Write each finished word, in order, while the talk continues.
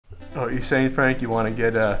Oh, you saying, Frank, you want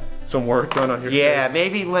to get some work done on your face? Yeah,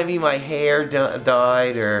 maybe my hair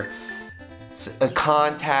dyed or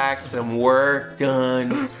contacts, some work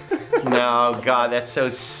done. No, God, that's so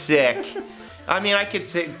sick. I mean, I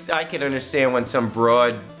could understand when some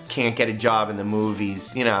broad can't get a job in the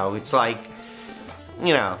movies. You know, it's like,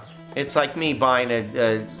 you know, it's like me buying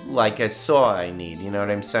a saw I need. You know what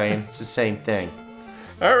I'm saying? It's the same thing.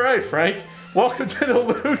 All right, Frank. Welcome to the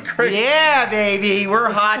Loot Crate. Yeah, baby,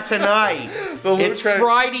 we're hot tonight. It's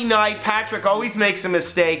Friday night. Patrick always makes a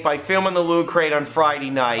mistake by filming the Loot Crate on Friday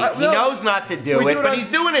night. He knows not to do it, but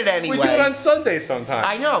he's doing it anyway. We do it on Sunday sometimes.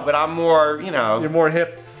 I know, but I'm more, you know. You're more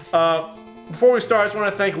hip. Before we start, I just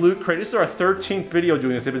want to thank Loot Crate. This is our 13th video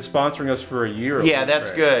doing this. They've been sponsoring us for a year. Yeah,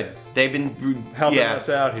 that's good. They've been helping us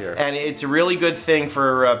out here. And it's a really good thing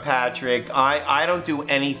for Patrick. I don't do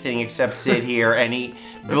anything except sit here, and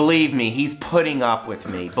believe me, he's putting up with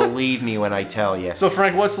me. Believe me when I tell you. So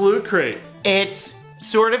Frank, what's Loot Crate? It's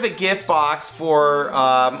sort of a gift box for,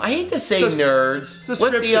 I hate to say nerds.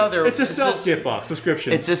 What's the other? It's a self-gift box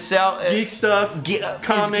subscription. It's a geek stuff,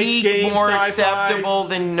 comics, is geek games, more sci-fi. acceptable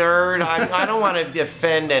than nerd? I don't want to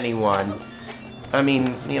offend anyone. I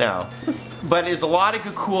mean, you know. But there's a lot of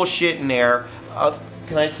good, cool shit in there.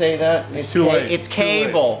 Can I say that? It's too late. It's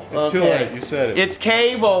cable. It's too late. You said it. It's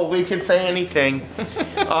cable. We can say anything.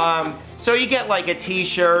 So you get like a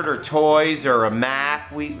T-shirt or toys or a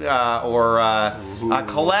map or a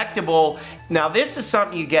collectible. Now this is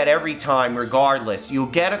something you get every time, regardless. You'll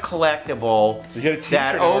get a collectible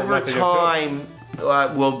that over time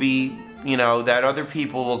will be, you know, that other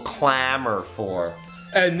people will clamor for.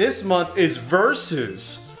 And this month is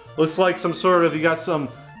Versus. Looks like some sort of, you got some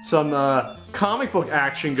comic book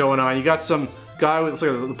action going on. You got some guy with, looks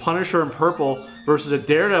like the Punisher in purple versus a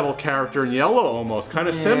Daredevil character in yellow almost, kind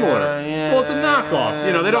of similar. Yeah, well, it's a knockoff.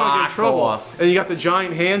 You know, they don't want to get in trouble. And you got the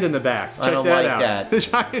giant hand in the back. Check I don't that like out.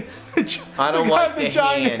 that. I don't like the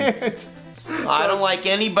giant hand. I don't like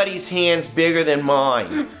anybody's hands bigger than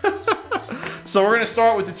mine. So we're gonna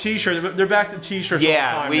start with the T-shirt. They're back to T-shirts.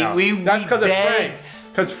 Yeah, all the time now. That's because of Frank.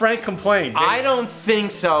 Because Frank complained. I don't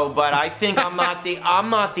think so, but I think I'm not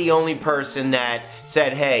the only person that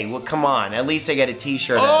said, "Hey, well, come on, at least I get a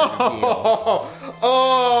T-shirt." Oh,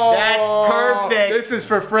 that's perfect. This is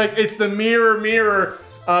for Frank. It's the Mirror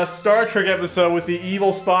Star Trek episode with the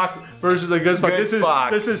evil Spock versus the good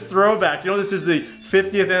Spock. This is throwback. You know, this is the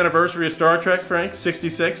 50th anniversary of Star Trek, Frank.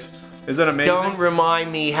 66. Is that amazing? Don't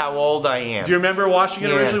remind me how old I am. Do you remember watching it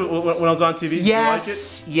originally when I was on TV?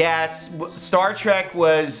 Yes, Did you like it? yes. Star Trek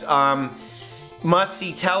was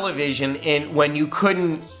must-see television, and when you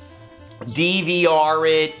couldn't DVR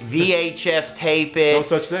it, VHS tape it. No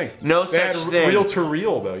such thing. No such thing. Reel to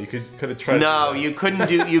reel though. You could have tried. No, you couldn't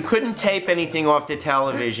do. You couldn't tape anything off the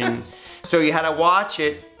television, so you had to watch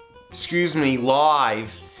it. Excuse me,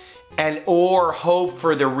 live. Or hope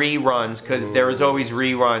for the reruns, because there was always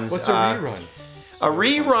reruns. What's a rerun? A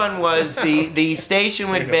rerun was the station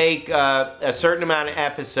would make a certain amount of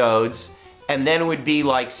episodes, and then it would be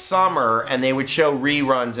like summer, and they would show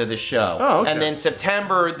reruns of the show. Oh, okay. And then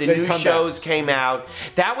September, the new shows came out.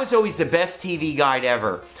 That was always the best TV guide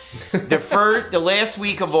ever. The last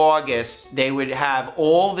week of August, they would have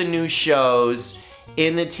all the new shows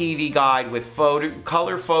in the TV guide with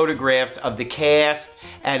color photographs of the cast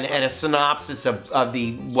and a synopsis of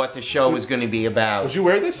what the show was going to be about. Would you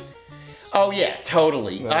wear this? Oh yeah,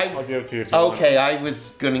 totally. No, I'll give it to you if you okay, want. I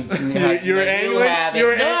was going to. You were angling?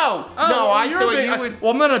 No, I thought you would.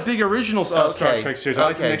 Well, I'm not a big original Star Trek series. I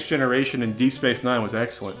like The Next Generation, and Deep Space Nine was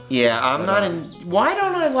excellent. Yeah, I'm not in. Why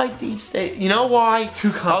don't I like Deep Space? You know why?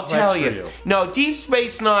 Too complex. I'll tell for you. No, Deep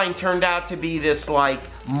Space Nine turned out to be this like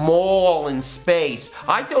mall in space.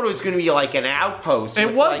 I thought it was going to be like an outpost.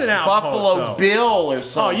 It was an outpost, Buffalo though. Bill or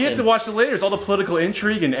something. Oh, you have to watch it later. It's all the political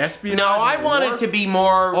intrigue and espionage. No, I want it to be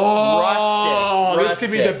more rustic. This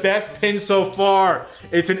could be the best pin so far.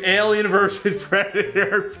 It's an Alien versus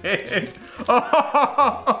Predator pin.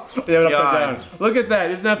 Oh, yeah, upside down. Look at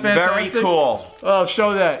that. Isn't that fantastic? Very cool. Oh,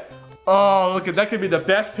 show that. Oh, look at that. Could be the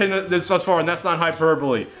best pin this thus far, and that's not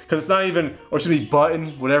hyperbole, because it's not even, or it should be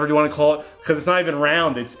button, whatever you want to call it, because it's not even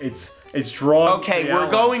round. It's drawn. Okay, we're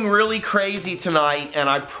going really crazy tonight, and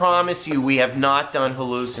I promise you, we have not done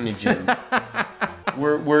hallucinogens.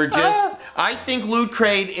 we're just. I think Loot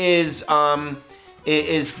Crate is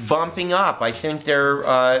bumping up. I think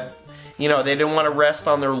they're. You know, they didn't want to rest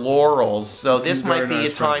on their laurels, so this might be a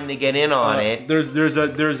time to get in on it. There's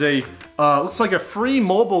a looks like a free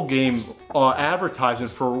mobile game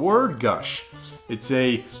advertisement for Word Gush. It's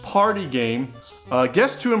a party game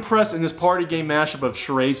Guess to impress in this party game mashup of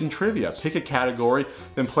charades and trivia. Pick a category,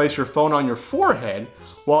 then place your phone on your forehead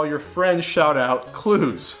while your friends shout out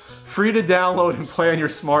clues. Free to download and play on your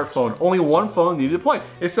smartphone. Only one phone needed to play.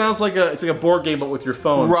 It sounds like it's like a board game, but with your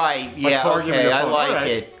phone. Right. Like Yeah. card game with Okay. your I phone. like All right.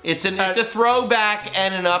 it. It's a throwback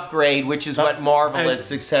and an upgrade, which is what Marvel and- is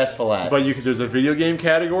successful at. But there's a video game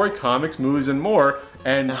category, comics, movies, and more.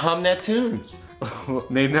 And Hum that tune.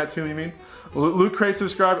 name that tune, you mean? Loot Crate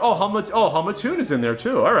subscribers. Oh, Humatoon is in there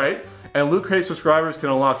too. All right. And Loot Crate subscribers can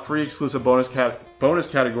unlock free exclusive bonus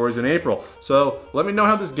categories in April. So let me know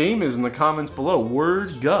how this game is in the comments below.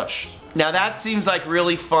 Word gush. Now that seems like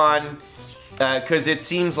really fun, because it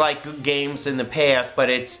seems like games in the past, but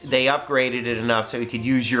they upgraded it enough so you could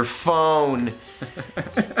use your phone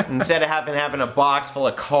instead of having a box full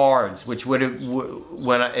of cards, which would have,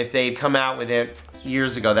 if they had come out with it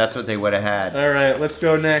years ago, that's what they would have had. All right, let's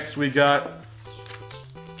go next. We got.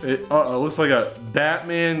 It looks like a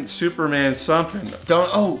Batman, Superman, something.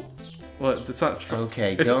 What? It's not.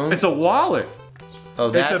 Okay, It's a wallet. Oh,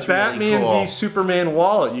 that's It's a Batman really cool. v Superman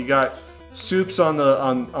wallet. You got Supes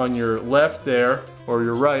on your left there, or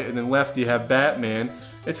your right, and then left you have Batman.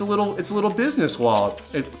 It's a little business wallet.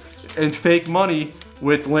 And fake money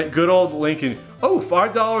with good old Lincoln. Oh,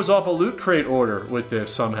 $5 off a Loot Crate order with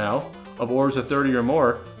this somehow. Of orders of 30 or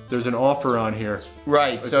more, there's an offer on here.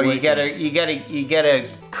 Right. So you Lincoln. get a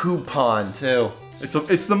coupon too.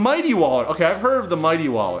 It's the Mighty wallet. Okay, I've heard of the Mighty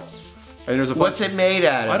wallet. And there's a What's it made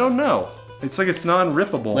out of? I don't know. It's like it's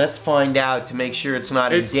non-rippable. Let's find out to make sure it's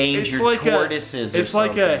not endangered tortoises. It's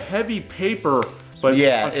like a heavy paper, but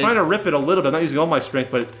Yeah, I'm trying to rip it a little bit. I'm not using all my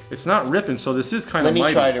strength, but it's not ripping, so this is kind Let of me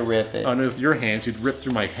mighty. try to rip it. I know with your hands, you'd rip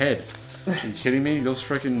through my head. Are you kidding me? Those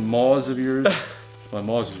freaking maws of yours. Well,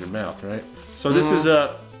 maws is your mouth, right? So this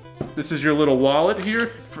is your little wallet here.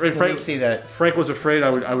 Frank, Let me see that. Frank was afraid I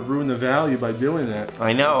would ruin the value by doing that.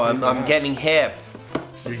 I know. I'm getting hip.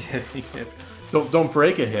 You're getting hip. Don't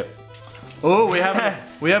break a hip. Oh, we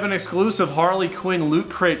have an exclusive Harley Quinn Loot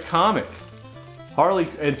Crate comic.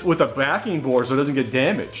 It's with a backing board so it doesn't get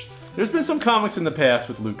damaged. There's been some comics in the past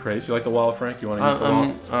with Loot Crates. You like the wallet, Frank? You want to use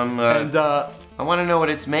the wallet? I want to know what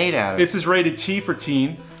it's made out of. This is rated T for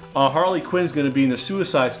teen. Harley Quinn's going to be in the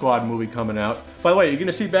Suicide Squad movie coming out. By the way, are you going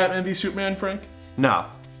to see Batman v Superman, Frank? No.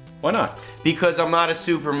 Why not? Because I'm not a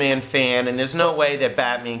Superman fan, and there's no way that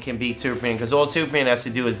Batman can beat Superman, because all Superman has to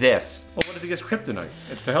do is this. Well, what if he gets kryptonite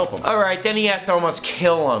to help him? All right, then he has to almost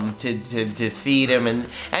kill him to defeat him, and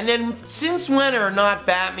then since when are not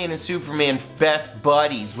Batman and Superman best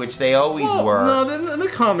buddies, which they always were? No, in the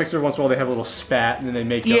comics, every once in a while they have a little spat and then they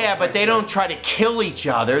make Yeah, up. but they don't try to kill each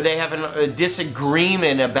other. They have a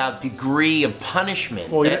disagreement about degree of punishment.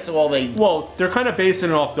 Well, That's all they... Well, they're kind of basing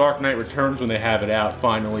it off Dark Knight Returns when they have it out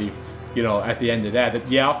finally. You know, at the end of that,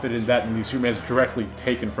 the outfit in Batman v Superman is directly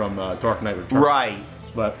taken from Dark Knight Returns. Right.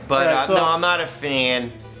 But But no, I'm not a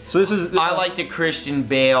fan. So this is. I like the Christian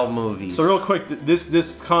Bale movies. So real quick,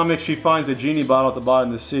 this comic, she finds a genie bottle at the bottom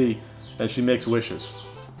of the sea, and she makes wishes.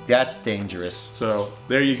 That's dangerous. So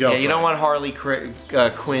there you go. Yeah, you don't want Harley Quinn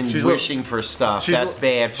wishing for stuff. That's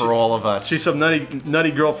bad for all of us. She's some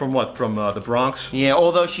nutty girl from what? From the Bronx? Yeah,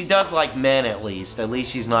 although she does like men at least. At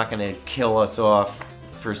least she's not going to kill us off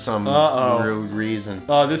for some rude reason.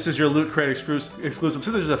 This is your Loot Crate exclusive. Since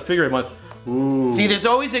there's a figure a month. Ooh. See, there's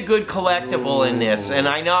always a good collectible in this, and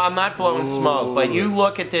I know I'm not blowing smoke, but you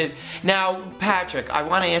look at the... Now, Patrick, I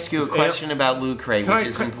want to ask you a question about Loot Crate, which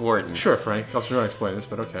is important. Sure, Frank. I'll try to explain this,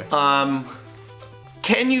 but okay.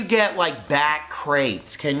 Can you get like back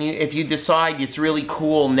crates? Can you, if you decide it's really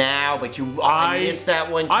cool now, but I missed that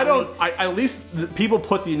one? At least people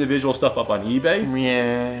put the individual stuff up on eBay.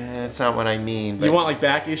 Yeah, that's not what I mean. But you want like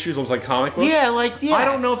back issues, almost like comic books? Yeah, like I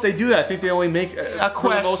don't know if they do that. I think they only make a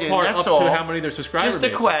question. For the most part, that's up all. to how many their subscribers. Just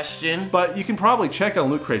a question. But you can probably check on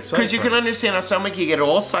Loot Crate site. Because you can understand how someone can get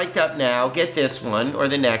all psyched up now, get this one or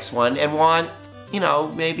the next one, and want, you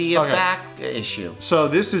know, maybe a back issue. So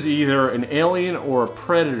this is either an Alien or a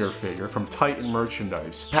Predator figure from Titan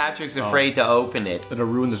Merchandise. Patrick's afraid to open it. It'll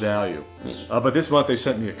ruin the value. But this month they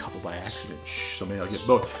sent me a couple by accident. So maybe I'll get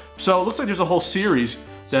both. So it looks like there's a whole series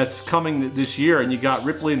that's coming this year, and you got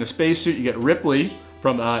Ripley in the spacesuit. You get Ripley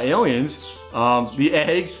from Aliens, the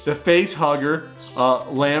Egg, the Face Hugger,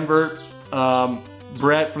 Lambert,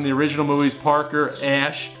 Brett from the original movies, Parker,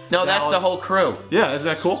 Ash. No, that's the whole crew. Yeah, isn't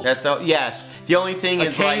that cool? That's yes. The only thing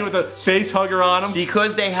is Kane with a face hugger on him.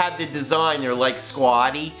 Because they had the design, they're like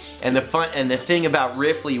squatty, and the thing about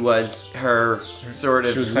Ripley was her sort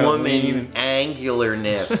of woman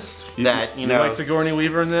angularness. That you know. You like Sigourney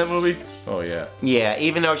Weaver in that movie? Oh yeah. Yeah,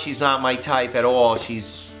 even though she's not my type at all, she's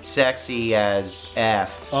sexy as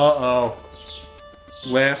F. Uh-oh.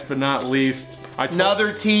 last but not least,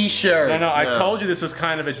 Another T-shirt. No, I told you this was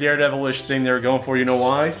kind of a Daredevil-ish thing they were going for. You know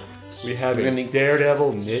why? We have a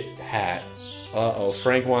Daredevil knit hat. Uh-oh,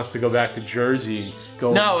 Frank wants to go back to Jersey and go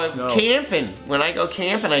in the snow. Camping. When I go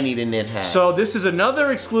camping, I need a knit hat. So this is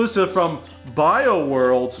another exclusive from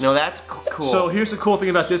BioWorld. No, that's cool. So here's the cool thing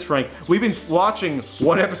about this, Frank. We've been watching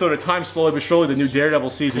one episode at a time, slowly but surely, the new Daredevil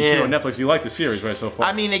season 2 on Netflix. You like the series, right, so far?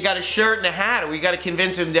 I mean, they got a shirt and a hat. We got to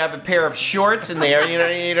convince them to have a pair of shorts in there. You know,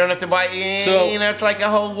 you don't have to buy. You know, it's like a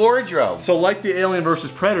whole wardrobe. So like the Alien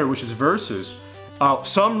vs. Predator, which is Versus,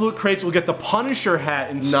 some loot crates will get the Punisher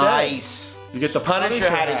hat instead. Nice. You get the Punisher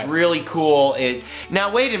hat is really cool.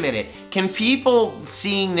 Now wait a minute. Can people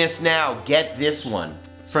seeing this now get this one?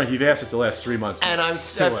 Frank, you've asked us the last 3 months. And I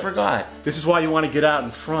forgot. This is why you want to get out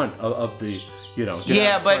in front of the, you know.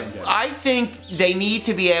 But I think they need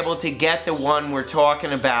to be able to get the one we're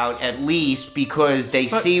talking about at least because they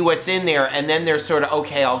see what's in there and then they're sort of,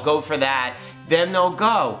 okay, I'll go for that. Then they'll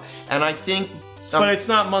go. And I think. But it's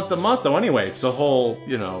not month to month though. Anyway, it's a whole,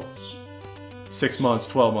 you know, 6 months,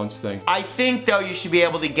 12 months thing. I think though you should be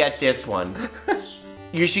able to get this one.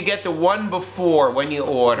 You should get the one before when you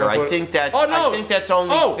order. I think that's. I think that's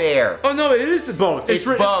only fair. Oh no, it is both. It's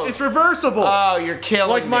both. It's reversible. Oh, you're killing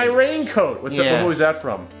like me. My raincoat. What movie is that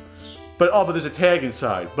from? But there's a tag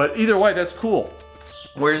inside. But either way, that's cool.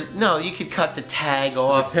 No, you could cut the tag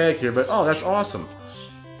off. There's a tag here, but that's awesome.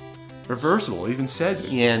 Reversible, it even says it.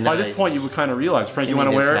 Yeah, nice. By this point, you would kind of realize, Frank, you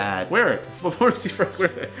want to wear it? Wear it. Before to see Frank wear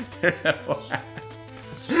the Daredevil hat.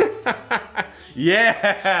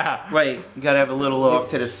 Yeah! Wait, you gotta have a little off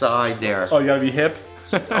to the side there. Oh, you gotta be hip?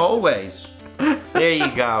 Always. There you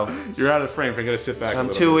go. You're out of the frame, Frank. I gotta sit back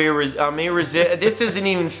I'm irresistible. This isn't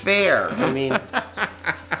even fair. I mean,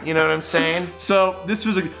 you know what I'm saying? So, this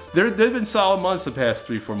was they've been solid months the past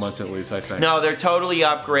 3-4 months at least, I think. No, they're totally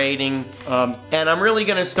upgrading. And I'm really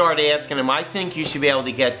going to start asking them. I think you should be able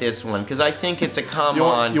to get this one because I think it's a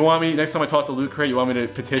come-on. You want me, next time I talk to Loot Crate, you want me to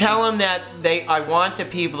petition? Tell them that I want the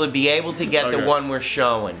people to be able to get the one we're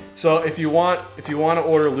showing. So if you want to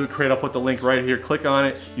order Loot Crate, I'll put the link right here. Click on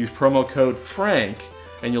it, use promo code FRANK,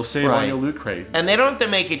 and you'll save on your Loot Crate. And they don't have to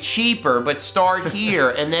make it cheaper, but start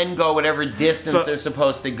here and then go whatever distance they're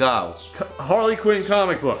supposed to go. Harley Quinn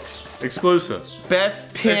comic book, exclusive.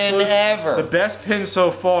 Best pin ever. The best pin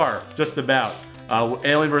so far, just about.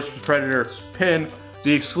 Alien vs. Predator pin.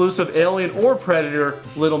 The exclusive Alien or Predator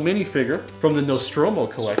little minifigure from the Nostromo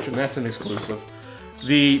collection. That's an exclusive.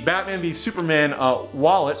 The Batman v Superman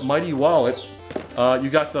wallet, Mighty Wallet. You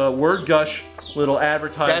got the Word Gush little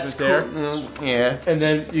advertisement there. Yeah. And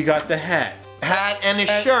then you got the hat. Hat and a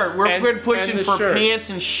shirt. We're pushing for pants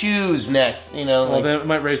and shoes next. You know. Well, then it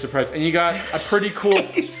might raise the price. And you got a pretty cool,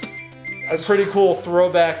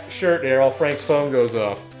 throwback shirt there. All Frank's phone goes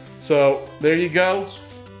off. So there you go.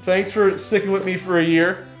 Thanks for sticking with me for a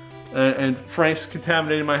year. And Frank's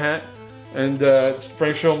contaminating my hat. And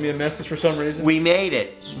Frank's showing me a message for some reason. We made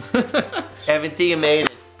it. Evan Thea made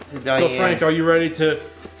it to Diane. So Frank, are you ready to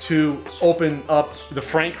open up the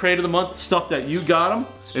Frank Crate of the Month, stuff that you got him?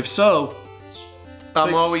 If so,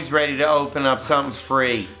 I'm always ready to open up something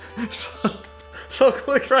free. So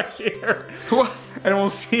click right here, and we'll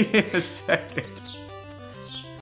see you in a second.